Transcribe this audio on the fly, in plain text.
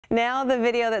Now the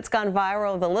video that's gone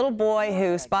viral of the little boy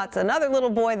who spots another little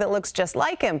boy that looks just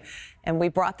like him. And we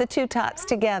brought the two tots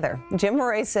together. Jim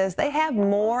Murray says they have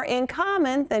more in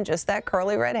common than just that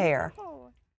curly red hair.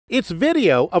 It's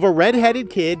video of a red-headed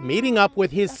kid meeting up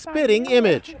with his spitting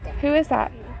image. Who is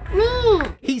that? Me.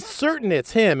 He's certain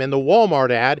it's him in the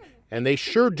Walmart ad, and they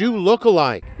sure do look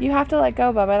alike. You have to let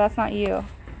go, Bubba. That's not you.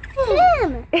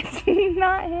 Him. It's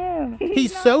not him.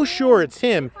 He's so sure it's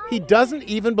him, he doesn't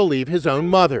even believe his own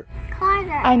mother. Carter.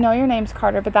 I know your name's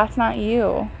Carter, but that's not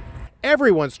you.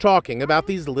 Everyone's talking about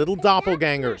these little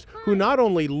doppelgangers who not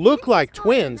only look like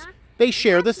twins, they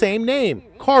share the same name,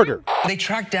 Carter. They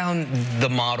tracked down the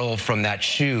model from that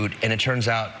shoot, and it turns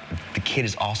out the kid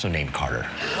is also named Carter.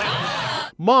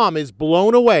 Mom is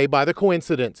blown away by the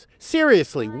coincidence.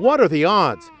 Seriously, what are the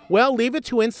odds? Well, leave it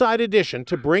to Inside Edition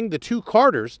to bring the two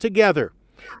Carters together.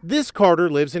 This Carter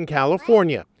lives in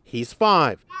California. He's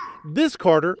 5. This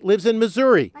Carter lives in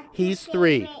Missouri. He's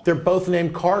 3. They're both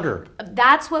named Carter.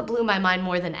 That's what blew my mind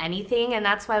more than anything, and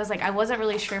that's why I was like, I wasn't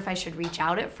really sure if I should reach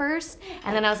out at first,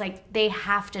 and then I was like, they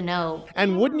have to know.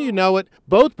 And wouldn't you know it,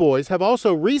 both boys have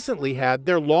also recently had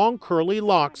their long curly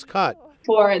locks cut.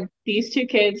 For these two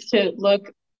kids to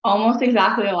look almost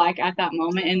exactly alike at that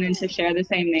moment and then to share the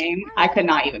same name, I could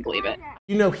not even believe it.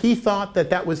 You know, he thought that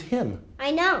that was him.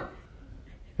 I know.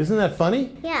 Isn't that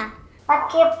funny? Yeah.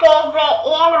 What's your favorite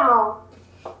animal?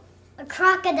 A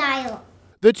crocodile.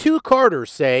 The two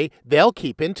Carters say they'll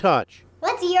keep in touch.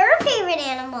 What's your favorite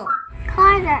animal?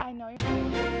 Carter. I know.